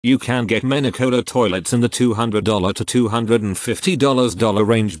You can get many Kohler toilets in the $200 to $250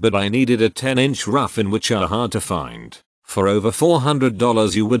 range, but I needed a 10-inch rough-in, which are hard to find. For over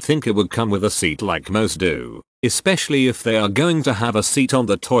 $400 you would think it would come with a seat like most do, especially if they are going to have a seat on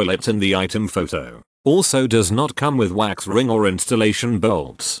the toilet in the item photo. Also does not come with wax ring or installation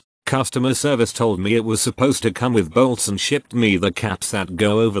bolts. Customer service told me it was supposed to come with bolts and shipped me the caps that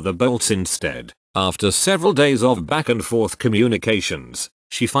go over the bolts instead. After several days of back and forth communications,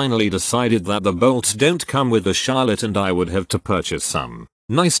 she finally decided that the bolts don't come with the Charlotte and I would have to purchase some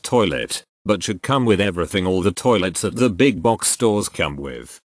nice toilet, but should come with everything all the toilets at the big box stores come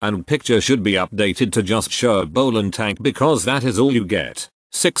with. And picture should be updated to just show a bowl and tank because that is all you get.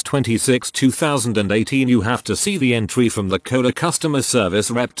 6/26/2018. You have to see the entry from the Kohler customer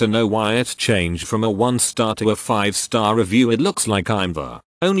service rep to know why it changed from a 1-star to a 5-star review. It looks like I'm the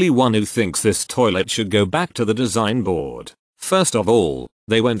only one who thinks this toilet should go back to the design board. First of all,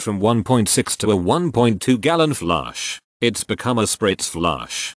 they went from 1.6 to a 1.2 gallon flush. It's become a spritz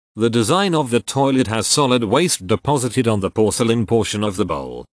flush. The design of the toilet has solid waste deposited on the porcelain portion of the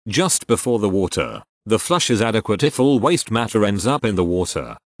bowl, just before the water. The flush is adequate if all waste matter ends up in the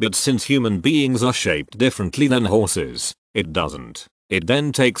water, but since human beings are shaped differently than horses, it doesn't. It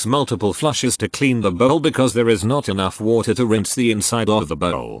then takes multiple flushes to clean the bowl because there is not enough water to rinse the inside of the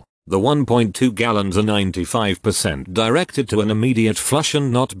bowl. The 1.2 gallons are 95% directed to an immediate flush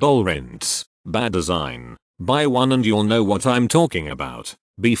and not bowl rinse. Bad design. Buy one and you'll know what I'm talking about.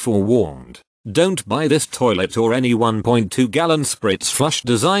 Be forewarned. Don't buy this toilet or any 1.2 gallon spritz flush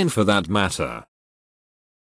design for that matter.